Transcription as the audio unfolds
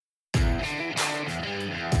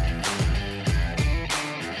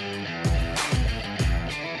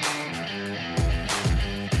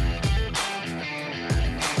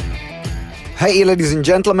Hey, ladies and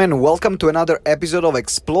gentlemen, welcome to another episode of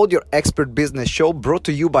Explode Your Expert Business Show brought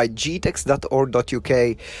to you by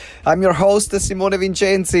gtex.org.uk. I'm your host, Simone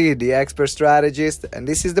Vincenzi, the expert strategist, and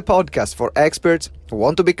this is the podcast for experts who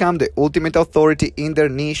want to become the ultimate authority in their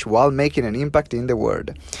niche while making an impact in the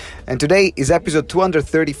world. And today is episode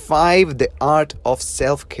 235, The Art of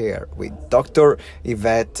Self-Care with Dr.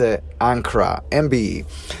 Yvette Ankra, MBE.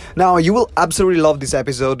 Now, you will absolutely love this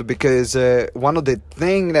episode because one of the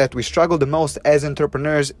things that we struggle the most as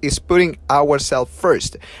entrepreneurs is putting ourselves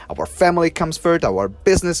first. Our family comes first, our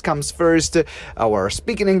business comes first, our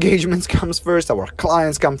speaking engagements comes first, our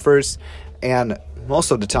clients come first, and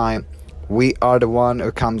most of the time we are the one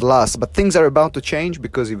who comes last. But things are about to change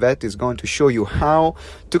because Yvette is going to show you how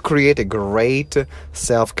to create a great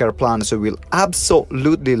self-care plan. So we'll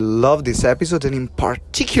absolutely love this episode, and in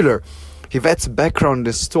particular Yvette's background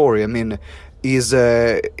and story.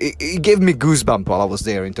 It gave me goosebumps while I was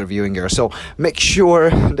there interviewing her. So make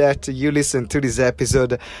sure that you listen to this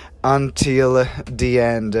episode until the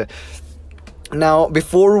end. Now,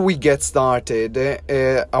 before we get started,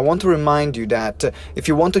 I want to remind you that if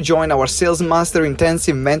you want to join our Sales Master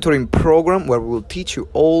Intensive Mentoring Program, where we will teach you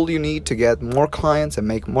all you need to get more clients and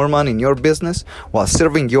make more money in your business while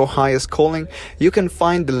serving your highest calling, you can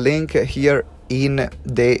find the link here in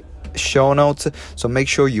the show notes. So make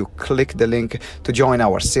sure you click the link to join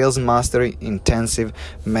our Sales Mastery Intensive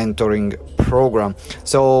Mentoring Program.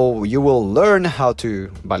 So you will learn how to,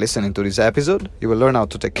 by listening to this episode, you will learn how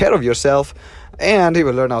to take care of yourself, and you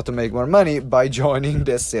will learn how to make more money by joining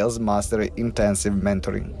the Sales Mastery Intensive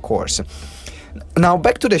Mentoring course. Now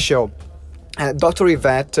back to the show. Dr.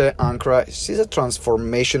 Yvette Ankra, she's a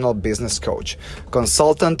transformational business coach,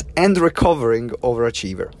 consultant, and recovering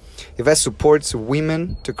overachiever. Yvette supports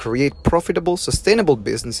women to create profitable, sustainable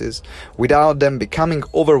businesses without them becoming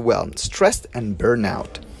overwhelmed, stressed, and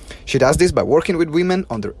burnout. She does this by working with women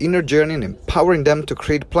on their inner journey and empowering them to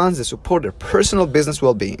create plans that support their personal business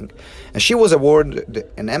well-being. And she was awarded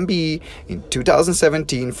an MBE in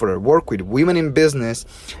 2017 for her work with women in business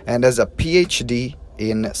and as a PhD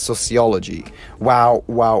in sociology. Wow.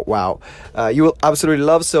 You will absolutely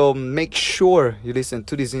love, so make sure you listen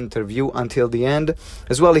to this interview until the end.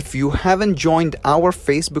 As well, if you haven't joined our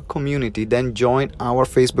Facebook community, then join our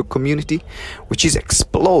Facebook community, which is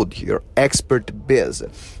Explode Your Expert Biz.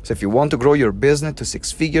 So if you want to grow your business to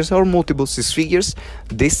 6 figures or multiple 6 figures,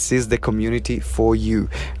 this is the community for you,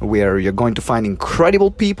 where you're going to find incredible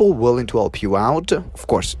people willing to help you out. Of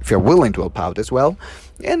course, if you're willing to help out as well.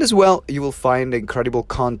 And as well, you will find incredible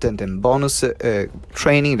content and bonus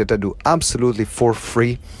training that I do absolutely for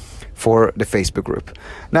free for the Facebook group.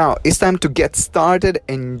 Now, it's time to get started.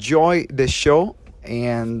 Enjoy the show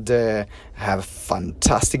and have a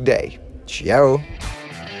fantastic day. Ciao.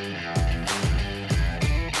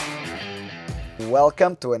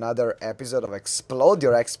 Welcome to another episode of Explode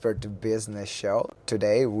Your Expert Business Show.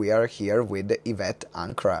 Today we are here with Yvette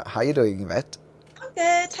Ankra. How are you doing, Yvette? I'm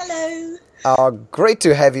good. Hello. Great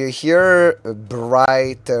to have you here. A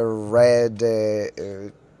bright red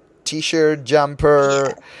t-shirt,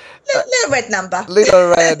 jumper. Yeah. Little red number. Little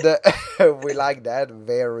red. We like that.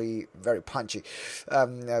 Very, very punchy.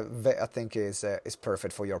 I think is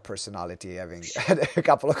perfect for your personality, having had a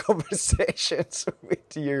couple of conversations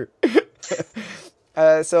with you.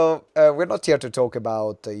 So we're not here to talk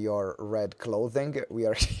about your red clothing. We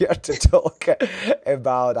are here to talk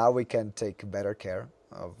about how we can take better care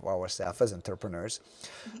of ourselves as entrepreneurs.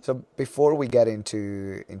 So before we get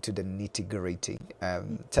into the nitty-gritty,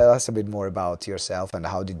 tell us a bit more about yourself and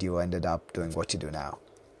how did you ended up doing what you do now?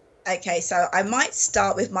 Okay, so I might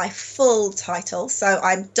start with my full title. So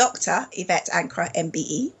I'm Dr. Yvette Ankra,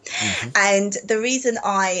 MBE. And the reason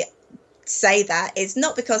I say that is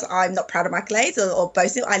not because I'm not proud of my accolades or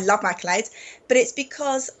boasting. I love my accolades, but it's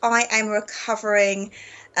because I am a recovering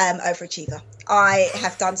overachiever. I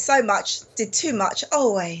have done so much, did too much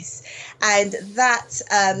always, and that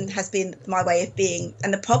has been my way of being.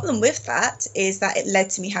 And the problem with that is that it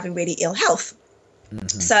led to me having really ill health.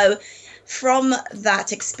 So from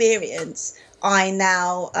that experience, I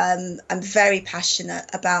now am very passionate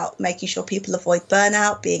about making sure people avoid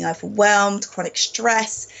burnout, being overwhelmed, chronic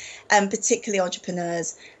stress, and particularly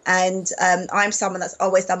entrepreneurs. And I'm someone that's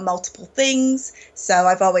always done multiple things. So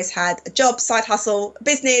I've always had a job, side hustle,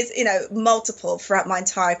 business, multiple throughout my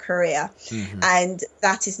entire career. And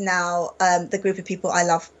that is now the group of people I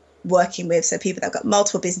love working with. So people that have got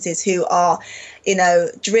multiple businesses who are,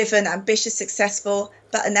 driven, ambitious, successful,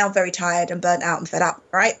 but are now very tired and burnt out and fed up,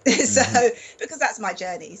 right? So because that's my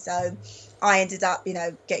journey. So I ended up,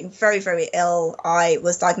 getting very, very ill. I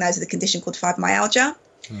was diagnosed with a condition called fibromyalgia.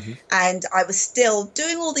 And I was still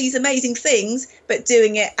doing all these amazing things, but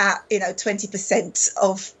doing it at 20%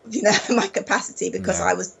 of my capacity, because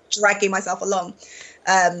I was dragging myself along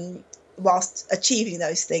whilst achieving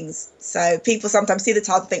those things. So people sometimes see the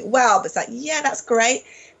title and think, wow, but it's like, yeah, that's great,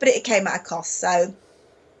 but it came at a cost. So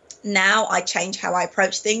now I change how I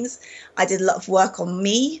approach things. I did a lot of work on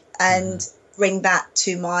me and bring that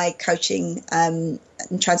to my coaching and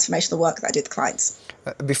transformational work that I do with clients.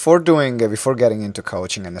 Before getting into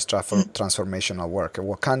coaching and transformational work,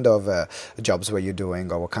 what kind of jobs were you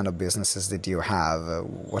doing, or what kind of businesses did you have?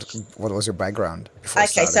 What was your background before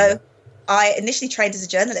starting? So I initially trained as a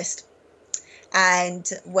journalist, and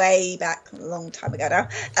way back a long time ago now,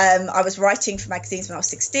 I was writing for magazines when I was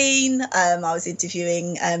 16. I was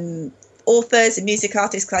interviewing authors and music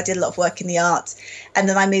artists, because I did a lot of work in the arts, and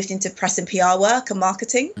then I moved into press and PR work and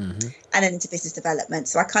marketing, and then into business development.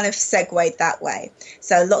 So I kind of segued that way.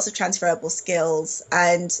 So lots of transferable skills,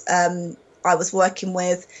 and I was working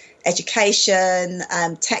with education,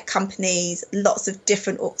 tech companies, lots of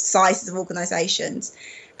different sizes of organizations.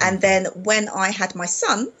 And then when I had my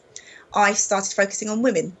son, I started focusing on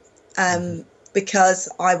women, because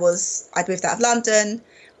I'd moved out of London.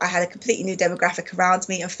 I had a completely new demographic around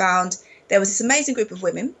me, and found there was this amazing group of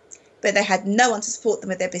women, but they had no one to support them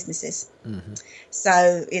with their businesses. So,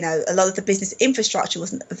 a lot of the business infrastructure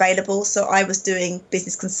wasn't available. So I was doing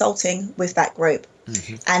business consulting with that group.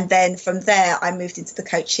 And then from there, I moved into the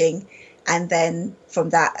coaching. And then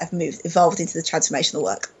from that, I've evolved into the transformational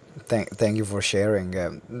work. Thank you for sharing.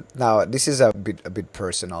 Now, this is a bit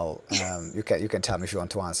personal. You can tell me if you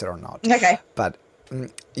want to answer or not. Okay. But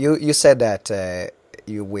you said that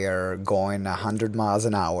you were going 100 miles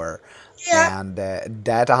an hour. Yeah. And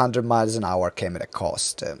that 100 miles an hour came at a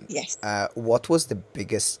cost. Yes. What was the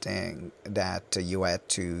biggest thing that you had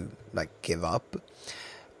to give up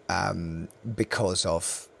because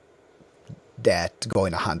of that,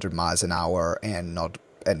 going 100 miles an hour and not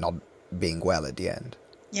being well at the end?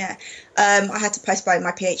 Yeah. I had to postpone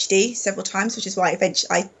my PhD several times, which is why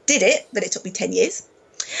eventually I did it, but it took me 10 years.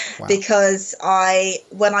 Wow. Because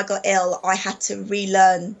when I got ill, I had to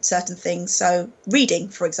relearn certain things. So reading,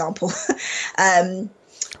 for example. So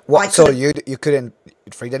you couldn't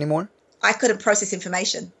read anymore? I couldn't process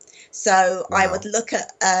information. So wow. I would look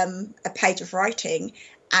at a page of writing,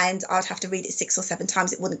 and I'd have to read it 6 or 7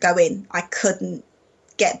 times. It wouldn't go in. I couldn't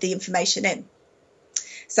get the information in.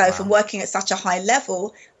 So wow. From working at such a high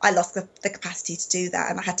level, I lost the capacity to do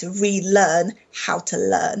that, and I had to relearn how to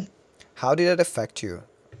learn. How did it affect you?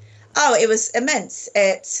 Oh, it was immense.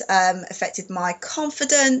 It affected my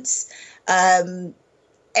confidence,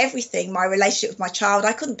 everything, my relationship with my child.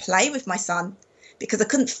 I couldn't play with my son because I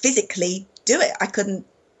couldn't physically do it. I couldn't,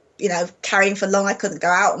 carry him for long. I couldn't go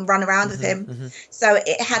out and run around with him. So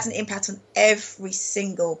it had an impact on every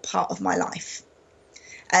single part of my life.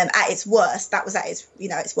 At its worst, that was at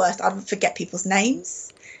its worst. I would forget people's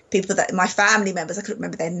names, my family members, I couldn't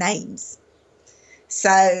remember their names.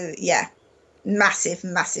 So, yeah.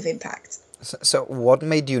 Massive impact. So what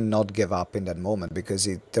made you not give up in that moment? Because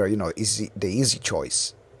the easy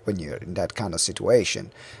choice when you're in that kind of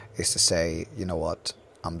situation is to say, you know what,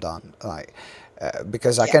 I'm done.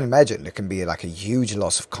 Because I can imagine it can be a huge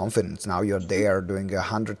loss of confidence. Now you're there doing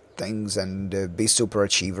 100 things and be super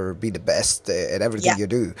achiever, be the best at everything you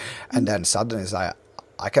do, and then suddenly it's like,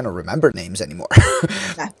 I cannot remember names anymore.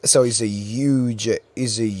 No. So it's a huge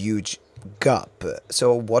gap.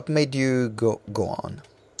 So what made you go on?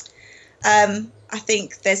 I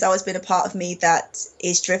think there's always been a part of me that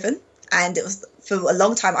is driven, and it was for a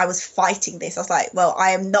long time I was fighting this. I was like, well,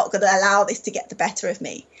 I am not going to allow this to get the better of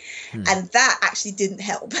me. And that actually didn't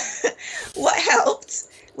help. What helped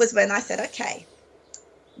was when I said, okay,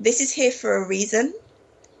 this is here for a reason.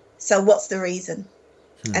 So what's the reason?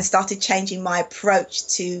 And started changing my approach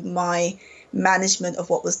to my management of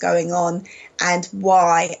what was going on and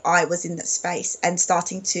why I was in that space, and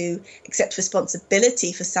starting to accept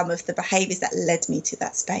responsibility for some of the behaviors that led me to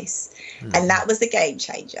that space. And that was the game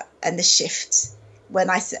changer and the shift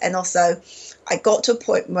and also I got to a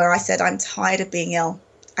point where I said, I'm tired of being ill.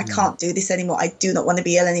 I can't do this anymore. I do not want to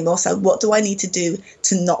be ill anymore. So what do I need to do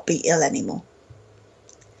to not be ill anymore?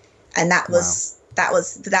 And that was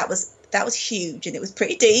huge, and it was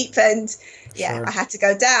pretty deep, and sure. I had to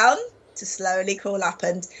go down to slowly crawl up,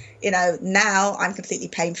 and now I'm completely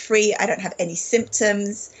pain free. I don't have any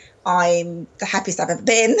symptoms. I'm the happiest I've ever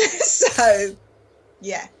been. So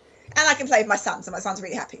yeah, and I can play with my son, so my son's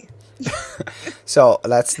really happy. So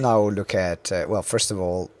let's now look at first of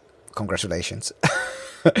all, congratulations.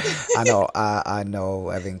 I know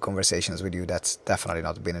having conversations with you, that's definitely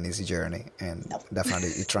not been an easy journey, and No. definitely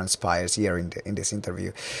it transpires here in this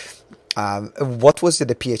interview. What was the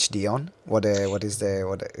PhD on? What is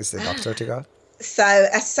the doctorate you got? So,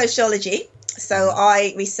 as sociology. So,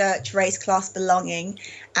 I research race, class, belonging,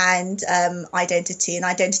 and identity. And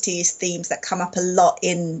identity is themes that come up a lot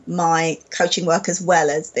in my coaching work as well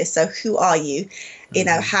as this. So, who are you? You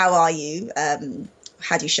know, how are you?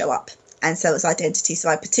 How do you show up? And so it's identity. So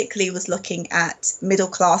I particularly was looking at middle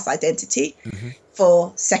class identity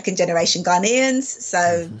for second generation Ghanaians.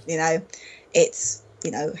 So, you know, it's,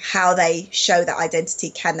 you know, how they show that identity.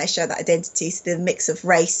 Can they show that identity? So the mix of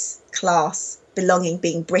race, class, belonging,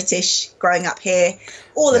 being British, growing up here,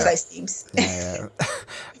 all of those themes. Yeah.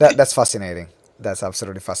 That's fascinating. That's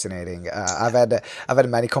absolutely fascinating. I've had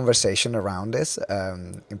many conversations around this,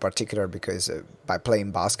 in particular because by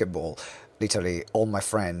playing basketball, literally all my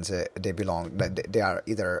friends they are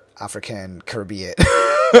either African, Caribbean,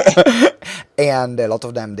 and a lot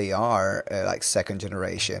of them they are like second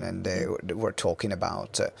generation, and they were talking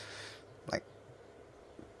about like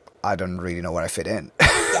I don't really know where I fit in.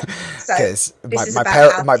 Because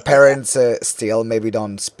my parents still maybe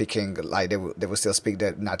don't speaking like they will still speak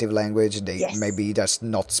their native language. They maybe just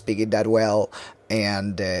not speak it that well,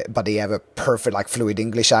 and but they have a perfect like fluid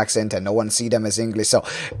English accent, and no one see them as English. So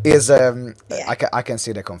I can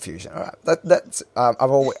see the confusion. All right. That's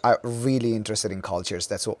I'm really interested in cultures.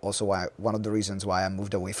 That's also why one of the reasons why I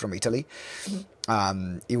moved away from Italy.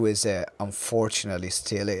 It was unfortunately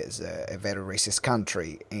still is a very racist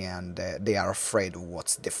country, and they are afraid of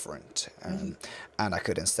what's different, and I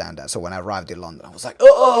couldn't stand that. So when I arrived in London, I was like,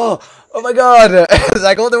 oh my God, it's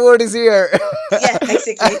like all the world is here. Yeah,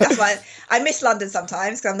 basically that's why I miss London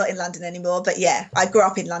sometimes because I'm not in London anymore. But yeah, I grew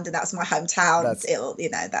up in London. That was my hometown.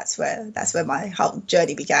 That's where my whole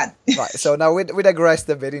journey began. Right. So now we digressed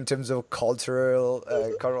a bit in terms of cultural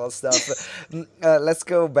stuff. Let's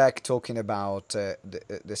go back talking about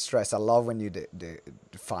the stress. I love when you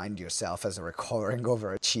define yourself as a recovering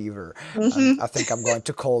overachiever. I think I'm going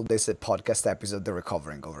to call this a podcast episode, "The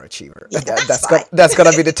Recovering Overachiever." Yeah, that's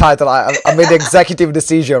gonna be the title. I made the executive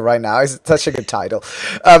decision right now. It's such a good title.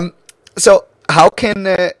 So how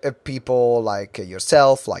can people like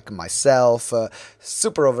yourself, like myself,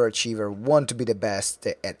 super overachiever, want to be the best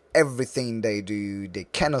at everything they do? They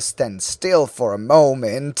cannot stand still for a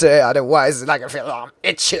moment, otherwise, like I feel I'm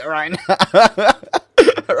itchy right now.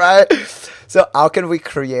 Right? So how can we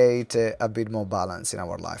create a bit more balance in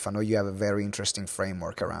our life? I know you have a very interesting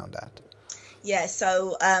framework around that. Yeah,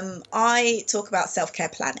 so I talk about self-care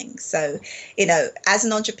planning. So, you know, as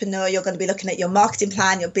an entrepreneur, you're going to be looking at your marketing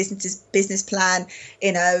plan, your business plan.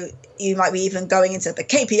 You know, you might be even going into the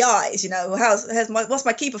KPIs. You know, what's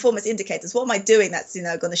my key performance indicators? What am I doing that's, you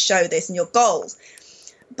know, going to show this, and your goals.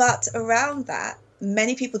 But around that,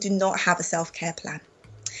 many people do not have a self-care plan,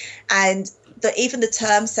 and even the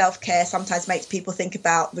term self-care sometimes makes people think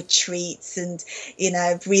about retreats and, you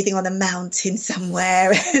know, breathing on a mountain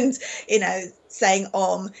somewhere and, you know, saying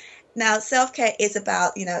Om. Now, self-care is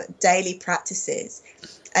about, you know, daily practices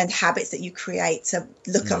and habits that you create to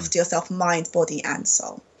look after yourself, mind, body and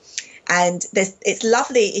soul. And it's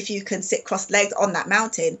lovely if you can sit cross-legged on that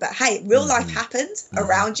mountain, but hey, real life happens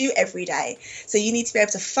around you every day. So you need to be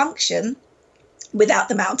able to function without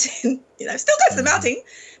the mountain. You know, still go to the mountain,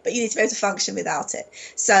 but you need to be able to function without it.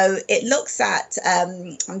 So it looks at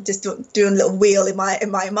I'm just doing a little wheel in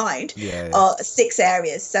my mind. 6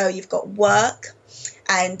 areas. So you've got work,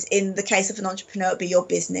 and in the case of an entrepreneur, it'll be your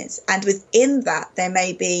business, and within that there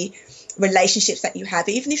may be relationships that you have,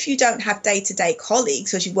 even if you don't have day-to-day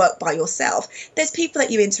colleagues because you work by yourself. There's people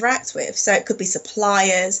that you interact with, so it could be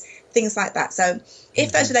suppliers, things like that. So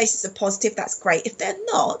if those relationships are positive, that's great. If they're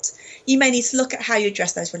not, you may need to look at how you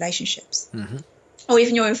address those relationships. Or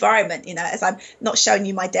even your environment, you know, as I'm not showing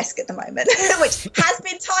you my desk at the moment, which has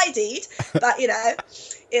been tidied, but you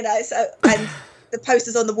know, so, and the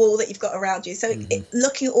posters on the wall that you've got around you. So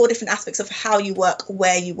looking at all different aspects of how you work,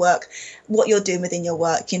 where you work, what you're doing within your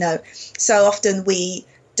work, you know. So often we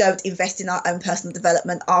don't invest in our own personal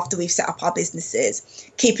development after we've set up our businesses.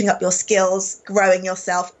 Keeping up your skills, growing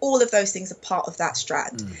yourself, all of those things are part of that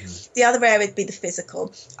strand. The other area would be the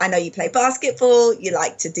physical. I know you play basketball, you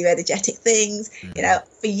like to do energetic things. You know,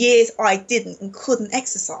 for years I didn't and couldn't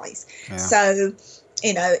exercise. So,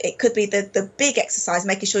 you know, it could be the big exercise,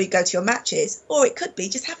 making sure you go to your matches, or it could be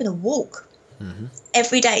just having a walk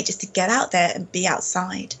every day just to get out there and be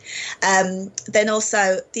outside. Then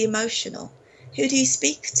also the emotional. Who do you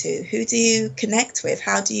speak to? Who do you connect with?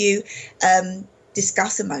 How do you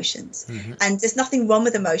discuss emotions? And there's nothing wrong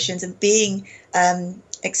with emotions and being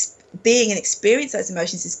being and experience those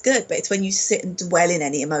emotions is good, but it's when you sit and dwell in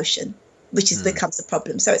any emotion, which is becomes a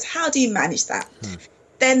problem. So it's how do you manage that?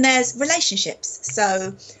 Then there's relationships.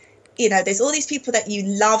 So, you know, there's all these people that you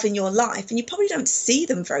love in your life and you probably don't see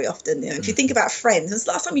them very often. You know, if you think about friends, when's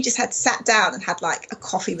the last time you just had sat down and had like a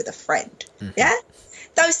coffee with a friend? Yeah.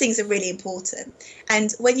 Those things are really important.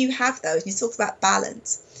 And when you have those, and you talk about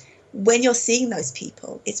balance, when you're seeing those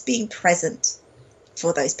people, it's being present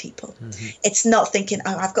for those people. It's not thinking,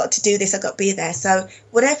 oh, I've got to do this, I've got to be there. So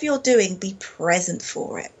whatever you're doing, be present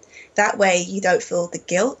for it. That way you don't feel the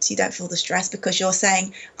guilt, you don't feel the stress, because you're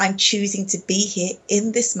saying, I'm choosing to be here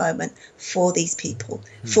in this moment for these people,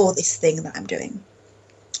 for this thing that I'm doing.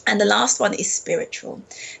 And the last one is spiritual.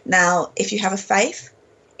 Now, if you have a faith,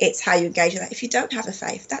 it's how you engage with that. If you don't have a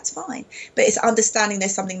faith, that's fine. But it's understanding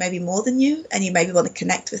there's something maybe more than you, and you maybe want to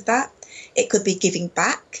connect with that. It could be giving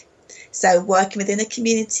back. So working within a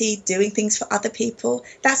community, doing things for other people,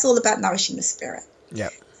 that's all about nourishing the spirit. Yeah.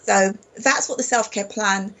 So that's what the self-care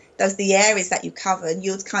plan, those are the areas that you cover, and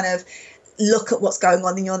you'll kind of look at what's going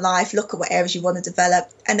on in your life, look at what areas you want to develop,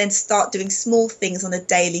 and then start doing small things on a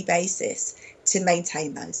daily basis to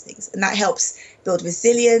maintain those things. And that helps build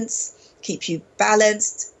resilience, keep you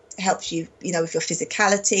balanced, helps you, you know, with your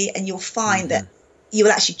physicality, and you'll find that you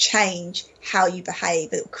will actually change how you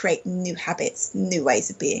behave. It will create new habits, new ways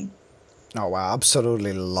of being. Oh wow,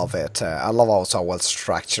 absolutely love it. I love also how well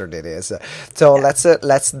structured it is. So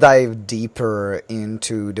let's dive deeper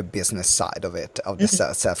into the business side of it, of the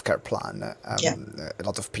self-care plan. A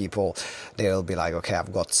lot of people, they'll be like, okay,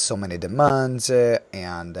 I've got so many demands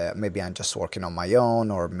and maybe I'm just working on my own,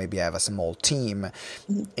 or maybe I have a small team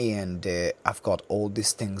and I've got all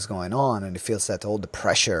these things going on and it feels that all the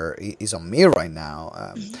pressure is on me right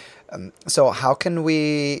now. So how can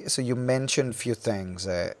we, so you mentioned a few things,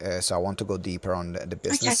 so I want to go deeper on the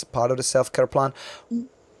business part of the self-care plan.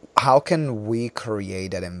 How can we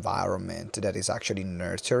create an environment that is actually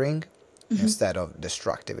nurturing instead of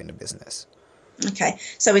destructive in the business? Okay,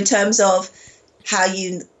 so in terms of how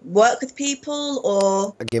you work with people,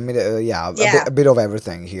 or? Give me the, a bit of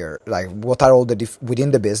everything here. Like what are all the,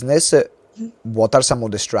 within the business, what are some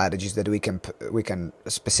of the strategies that we can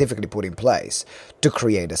specifically put in place to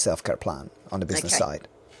create a self-care plan on the business side?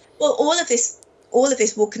 Well, all of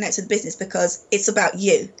this will connect to the business because it's about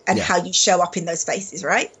you and how you show up in those spaces,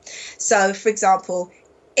 right? So, for example,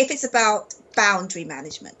 if it's about boundary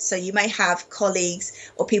management, so you may have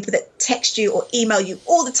colleagues or people that text you or email you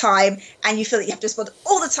all the time and you feel that you have to respond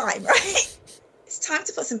all the time, right? It's time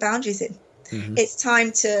to put some boundaries in. It's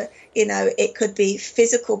time to, you know, it could be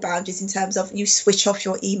physical boundaries in terms of you switch off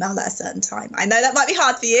your email at a certain time. I know that might be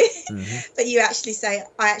hard for you, but you actually say,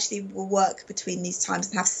 I actually will work between these times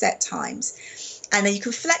and have set times. And then you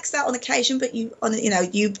can flex that on occasion, but you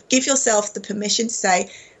give yourself the permission to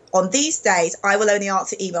say, on these days, I will only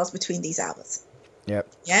answer emails between these hours.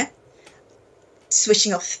 Yep. Yeah.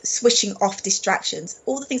 Switching off distractions,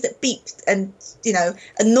 all the things that beep and, you know,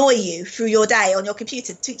 annoy you through your day on your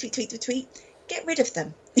computer, tweet, get rid of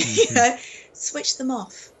them. You know, switch them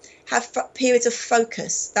off. Have periods of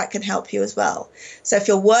focus that can help you as well. So if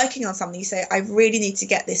you're working on something, you say, I really need to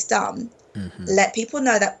get this done. Let people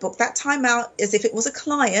know that, book that time out as if it was a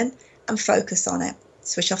client and focus on it.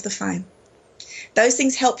 Switch off the phone. Those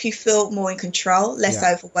things help you feel more in control, less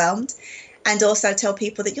overwhelmed, and also tell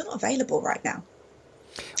people that you're not available right now.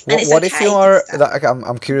 What if you are, like,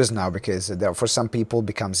 I'm curious now, because there, for some people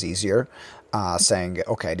becomes easier saying,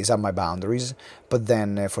 okay, these are my boundaries. But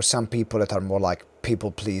then for some people that are more like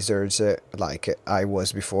people pleasers, like I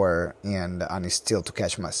was before, and I need still to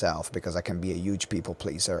catch myself because I can be a huge people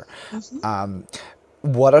pleaser.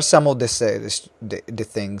 What are some of the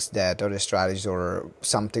things that, or the strategies or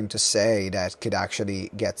something to say that could actually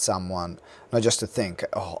get someone, not just to think,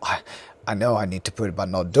 oh, I know I need to put it, but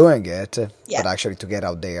not doing it, but actually to get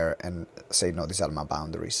out there and say, no, these are my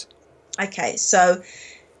boundaries. Okay, so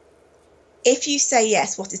if you say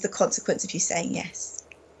yes, what is the consequence of you saying yes?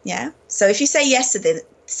 Yeah. So if you say yes to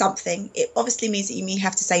something, it obviously means that you may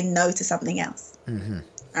have to say no to something else.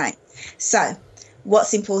 Right. So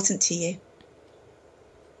what's important to you?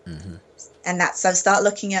 And so start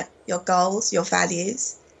looking at your goals, your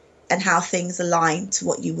values, and how things align to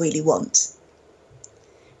what you really want.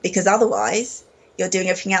 Because otherwise, you're doing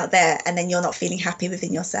everything out there and then you're not feeling happy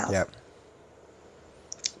within yourself. Yep.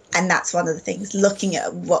 And that's one of the things, looking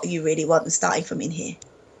at what you really want and starting from in here.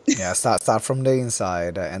 Yeah, start from the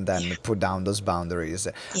inside, and then put down those boundaries.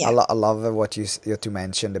 Yeah. I love what you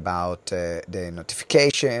mentioned about the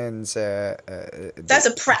notifications. Those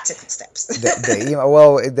are practical steps. The email.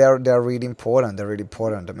 Well, they're really important. They're really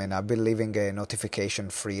important. I mean, I've been living a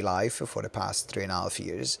notification-free life for the past 3.5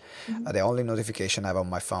 years. The only notification I have on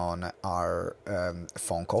my phone are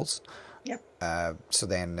phone calls. Yep. So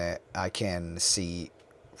then I can see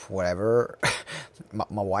whatever.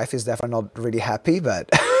 My wife is definitely not really happy, but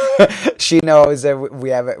she knows that we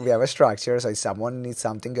have a structure. So if someone needs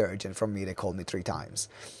something urgent from me, they call me 3 times.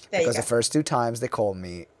 Because the first 2 times they call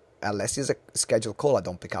me, unless it's a scheduled call, I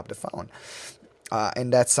don't pick up the phone.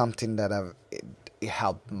 And that's something that it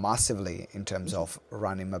helped massively in terms of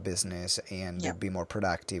running my business and be more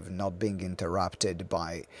productive, not being interrupted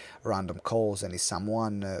by random calls. And if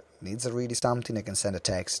someone needs really something, I can send a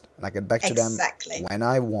text and I get back to them when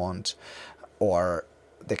I want, or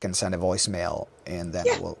they can send a voicemail and then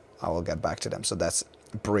I will get back to them. So that's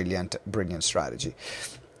brilliant strategy.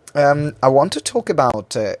 I want to talk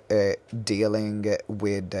about dealing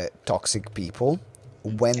with toxic people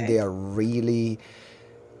when they are really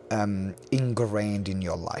ingrained in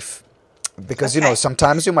your life. Because, you know,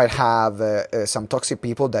 sometimes you might have some toxic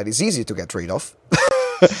people that is easy to get rid of.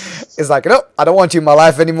 It's like, no, I don't want you in my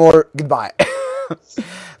life anymore. Goodbye.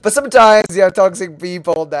 But sometimes there are toxic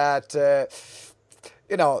people that,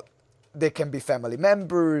 you know, they can be family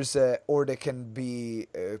members, or they can be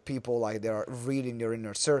people like they are really in your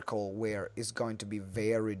inner circle, where it's going to be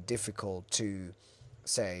very difficult to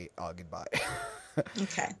say, oh, goodbye.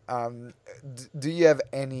 Okay. Do you have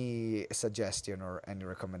any suggestion or any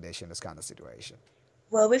recommendation in this kind of situation?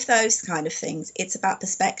 Well, with those kind of things, it's about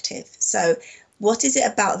perspective. So what is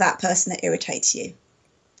it about that person that irritates you?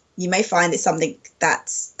 You may find it's something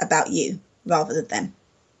that's about you rather than them.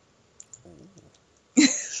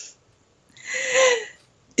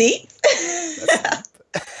 Deep. Yeah,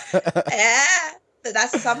 but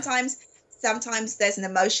that's sometimes there's an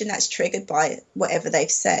emotion that's triggered by whatever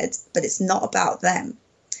they've said, but it's not about them,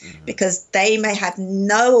 because they may have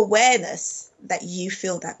no awareness that you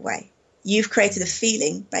feel that way. You've created a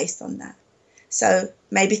feeling based on that. So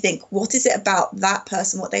maybe think, what is it about that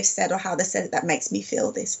person, what they've said or how they said it, that makes me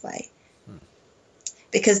feel this way?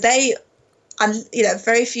 Because very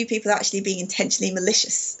few people are actually being intentionally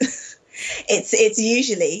malicious. It's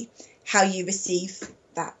usually how you receive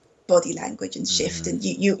that body language and shift, and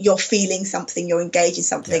you're feeling something, you're engaging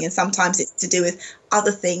something, and sometimes it's to do with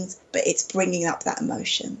other things, but it's bringing up that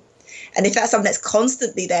emotion. And if that's something that's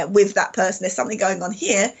constantly there with that person, there's something going on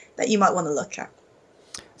here that you might want to look at.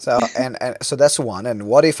 So and so that's one. And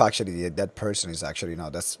what if actually that person is actually, no,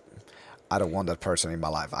 that's, I don't want that person in my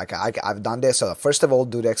life. I've done this. So first of all,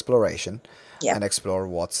 do the exploration and explore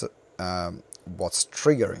what's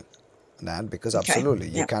triggering that, because absolutely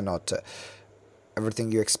you cannot.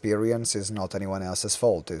 Everything you experience is not anyone else's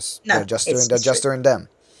fault. They're just doing them.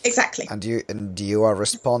 Exactly. And you are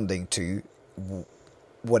responding to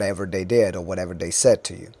whatever they did or whatever they said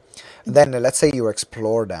to you. And then let's say you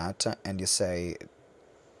explore that and you say,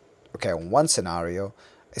 okay, on one scenario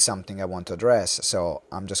is something I want to address, so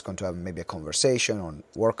I'm just going to have maybe a conversation or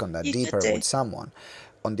work on that deeper with someone.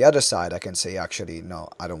 On the other side, I can say, actually, no,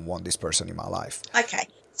 I don't want this person in my life. Okay.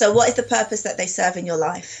 So what is the purpose that they serve in your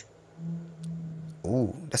life?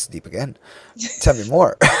 Ooh, that's deep again. Tell me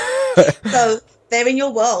more. So they're in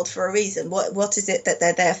your world for a reason. What is it that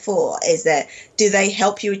they're there for? Do they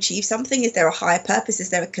help you achieve something? Is there a higher purpose?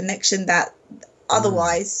 Is there a connection that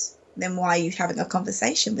otherwise, then why are you having a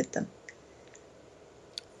conversation with them?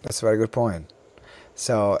 That's a very good point.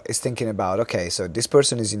 So it's thinking about, okay, so this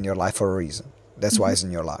person is in your life for a reason. That's why he's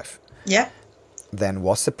in your life. Yeah. Then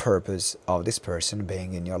what's the purpose of this person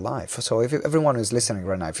being in your life? So if everyone who's listening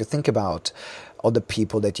right now, if you think about all the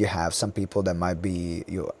people that you have, some people that might be,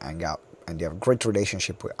 you hang out and you have a great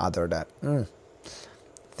relationship with other that,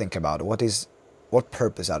 think about what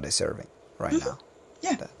purpose are they serving right now?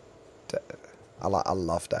 Yeah. I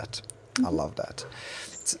love that. I love that.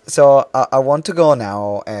 So I want to go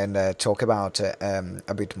now and talk about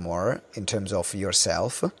a bit more in terms of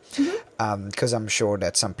yourself, because I'm sure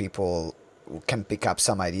that some people can pick up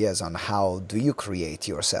some ideas on how do you create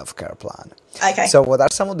your self-care plan. Okay. So what are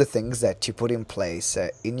some of the things that you put in place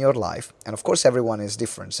in your life? And of course, everyone is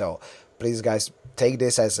different. So please, guys, take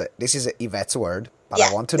this as this is Yvette's word, but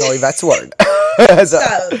I want to know Yvette's word. So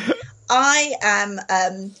I am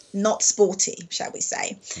not sporty, shall we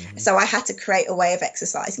say. So I had to create a way of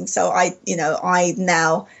exercising. So I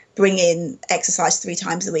now bring in exercise 3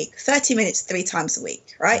 times a week, 30 minutes 3 times a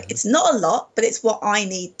week, right? It's not a lot, but it's what I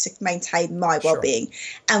need to maintain my well-being.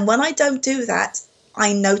 And when I don't do that,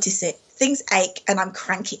 I notice it things ache and I'm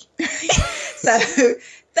cranky. So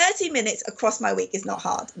 30 minutes across my week is not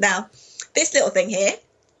hard. Now, this little thing here,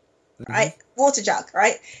 right? Water jug,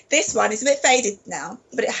 right? This one is a bit faded now,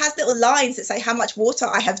 but it has little lines that say how much water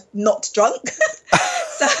I have not drunk.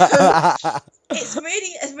 So it's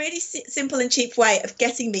really a really simple and cheap way of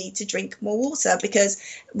getting me to drink more water, because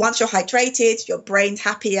once you're hydrated, your brain's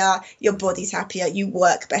happier, your body's happier, you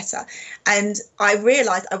work better. And I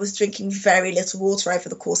realized I was drinking very little water over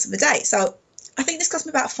the course of the day. So I think this cost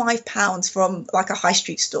me about £5 from like a high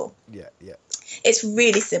street store. Yeah. It's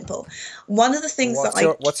really simple. One of the things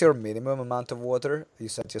what's your minimum amount of water you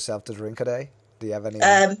set yourself to drink a day? Do you have any?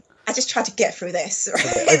 I just try to get through this. Right?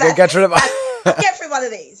 Okay, get through them. Get through one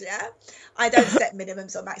of these, yeah. I don't set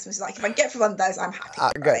minimums or maximums. Like if I get through one of those, I'm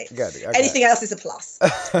happy. Right? Good. Okay. Anything else is a plus.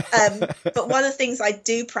 But one of the things I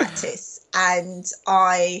do practice, and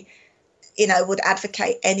I, would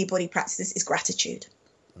advocate anybody practice this, is gratitude.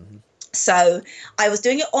 So I was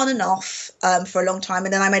doing it on and off for a long time,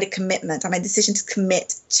 and then I made a commitment. I made a decision to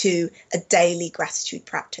commit to a daily gratitude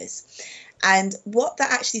practice. And what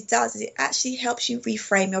that actually does is it actually helps you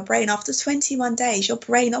reframe your brain. After 21 days, your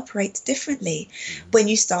brain operates differently when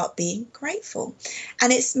you start being grateful.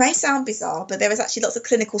 And it may sound bizarre, but there is actually lots of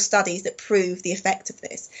clinical studies that prove the effect of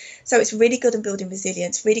this. So it's really good at building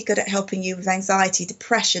resilience, really good at helping you with anxiety,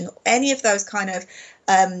 depression, any of those kind of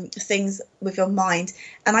things with your mind.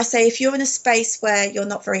 And I say, if you're in a space where you're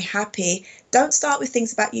not very happy, don't start with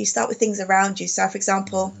things about you, start with things around you. So for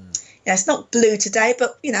example, it's not blue today,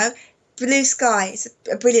 but blue sky, it's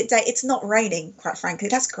a brilliant day. It's not raining, quite frankly.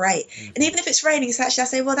 That's great. And even if it's raining, it's actually, I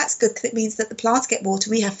say, well, that's good, because it means that the plants get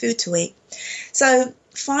water, we have food to eat. So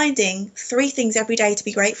finding 3 things every day to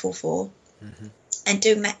be grateful for, and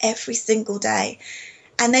doing that every single day.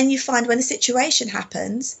 And then you find when a situation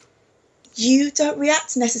happens, you don't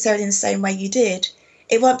react necessarily in the same way you did.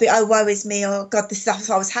 It won't be, oh, woe is me, or God, this stuff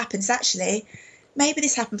always happens. Actually, maybe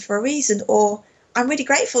this happened for a reason, or I'm really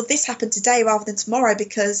grateful this happened today rather than tomorrow,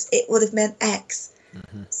 because it would have meant X.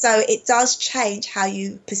 So it does change how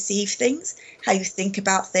you perceive things, how you think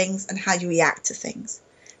about things, and how you react to things.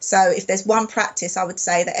 So if there's one practice I would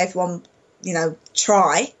say that everyone,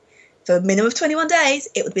 try for a minimum of 21 days,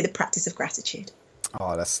 it would be the practice of gratitude.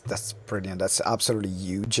 Oh, that's brilliant. That's absolutely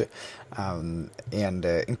huge. And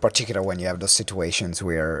in particular, when you have those situations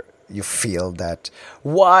where you feel that,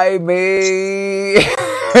 why me?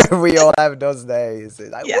 We all have those days.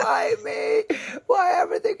 Like, why me? Why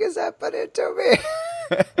everything is happening to me?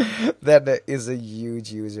 That is a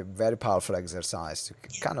huge, very powerful exercise to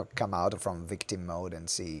kind of come out from victim mode and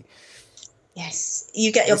see. Yes,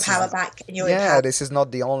 you get your power back, and you're this is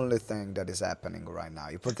not the only thing that is happening right now.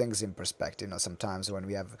 You put things in perspective. Sometimes when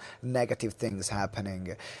we have negative things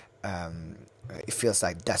happening, it feels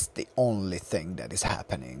like that's the only thing that is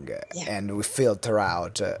happening, and we filter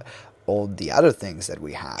out all the other things that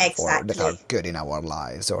we have or that are good in our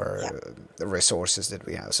lives, or the resources that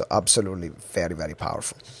we have. So absolutely very, very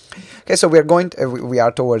powerful. Okay, so we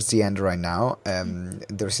are towards the end right now.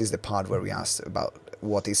 This is the part where we asked about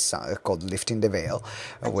what is called lifting the veil,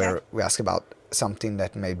 where we ask about something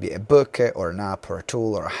that may be a book or an app or a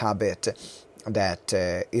tool or a habit that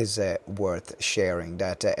is worth sharing,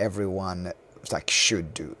 that everyone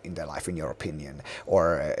should do in their life, in your opinion,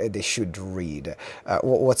 or they should read.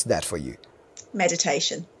 What's that for you?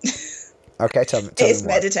 Meditation. Okay, tell me It's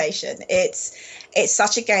more. meditation. It's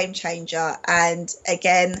such a game changer. And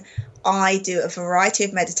again, I do a variety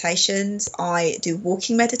of meditations. I do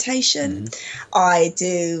walking meditation. I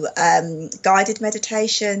do guided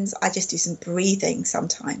meditations. I just do some breathing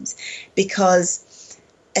sometimes, because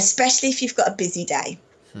especially if you've got a busy day,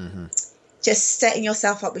 just setting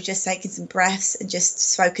yourself up with just taking some breaths and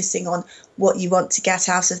just focusing on what you want to get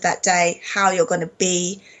out of that day, how you're going to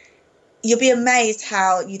be. You'll be amazed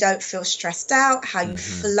how you don't feel stressed out, how you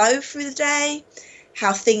flow through the day,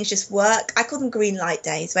 how things just work. I call them green light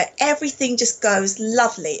days, where everything just goes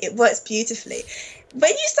lovely. It works beautifully.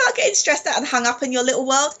 When you start getting stressed out and hung up in your little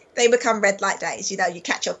world, they become red light days. You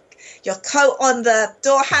catch your coat on the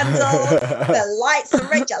door handle, the lights are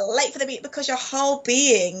red, you're late for the meeting, because your whole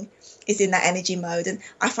being is in that energy mode. And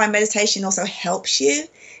I find meditation also helps you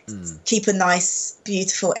keep a nice,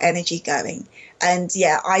 beautiful energy going. And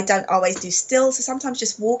I don't always do still, so sometimes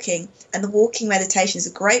just walking, and the walking meditation is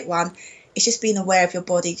a great one. It's just being aware of your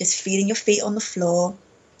body, just feeling your feet on the floor,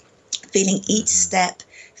 feeling each step,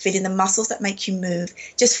 feeling the muscles that make you move,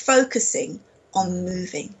 just focusing on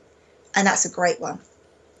moving. And that's a great one.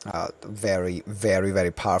 Very, very, very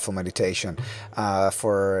powerful meditation.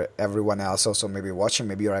 For everyone else also maybe watching,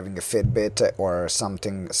 maybe you're having a Fitbit or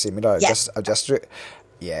something similar.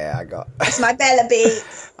 Yeah, I got. That's my Bella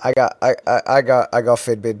Beats. I got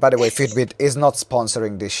Fitbit. By the way, Fitbit is not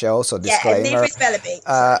sponsoring this show, so Yeah, and neither disclaimer. is Bella Beats.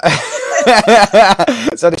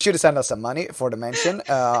 So they should send us some money for the mention.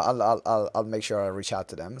 I'll make sure I reach out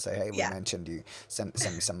to them. Say, hey, we Yeah. mentioned you. Send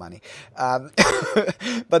me some money.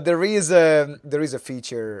 But there is a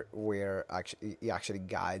feature where actually it actually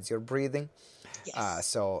guides your breathing. Yes.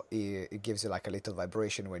 So it gives you like a little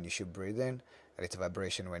vibration when you should breathe in, a little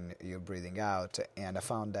vibration when you're breathing out. And I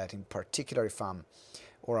found that in particular if I'm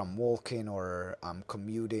walking or I'm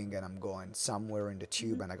commuting and I'm going somewhere in the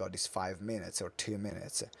tube and I got this 5 minutes or 2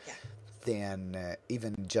 minutes, Yeah. then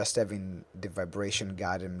even just having the vibration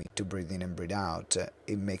guiding me to breathe in and breathe out,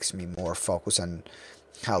 it makes me more focused and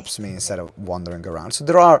helps me instead of wandering around. So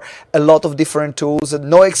there are a lot of different tools.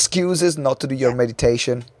 No excuses not to do your Yeah.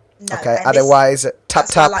 meditation. No, Okay, and otherwise tap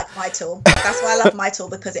that's why I tap. like my tool. That's why I love my tool,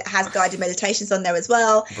 because it has guided meditations on there as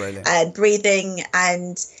well. Brilliant. And breathing,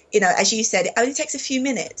 and as you said, it only takes a few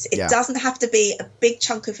minutes. It Yeah. doesn't have to be a big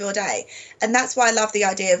chunk of your day. And that's why I love the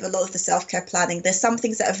idea of a lot of the self-care planning. There's some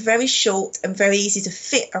things that are very short and very easy to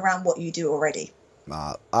fit around what you do already.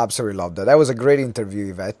 Absolutely love that. That was a great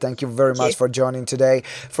interview, Yvette. Thank you very much for joining today.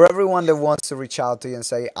 For everyone that wants to reach out to you and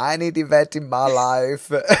say, I need Yvette in my life,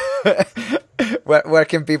 where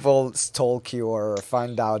can people stalk you or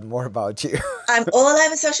find out more about you? I'm all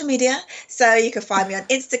over social media, so you can find me on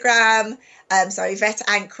Instagram. So Yvette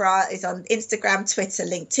Ankara is on Instagram, Twitter,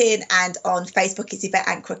 LinkedIn, and on Facebook it's Yvette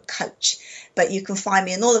Ankara Coach. But you can find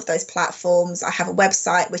me on all of those platforms. I have a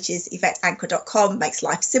website which is YvetteAnkara.com, makes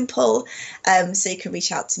life simple. So you can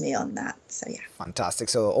reach out to me on that. So yeah. Fantastic.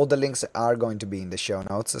 So all the links are going to be in the show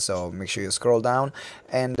notes. So make sure you scroll down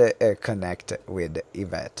and connect with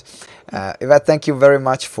Yvette. Yvette, thank you very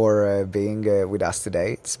much for being with us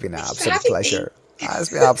today. It's been an absolute pleasure. It's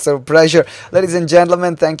been an absolute pleasure. Ladies and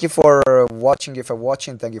gentlemen, thank you for watching. If you're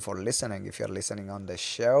watching, thank you for listening. If you're listening on the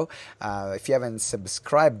show, if you haven't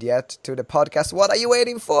subscribed yet to the podcast, what are you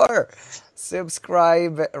waiting for?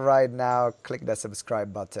 Subscribe right now. Click that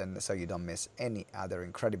subscribe button so you don't miss any other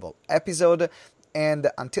incredible episode. And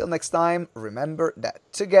until next time, remember that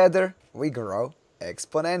together we grow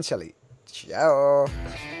exponentially. Ciao.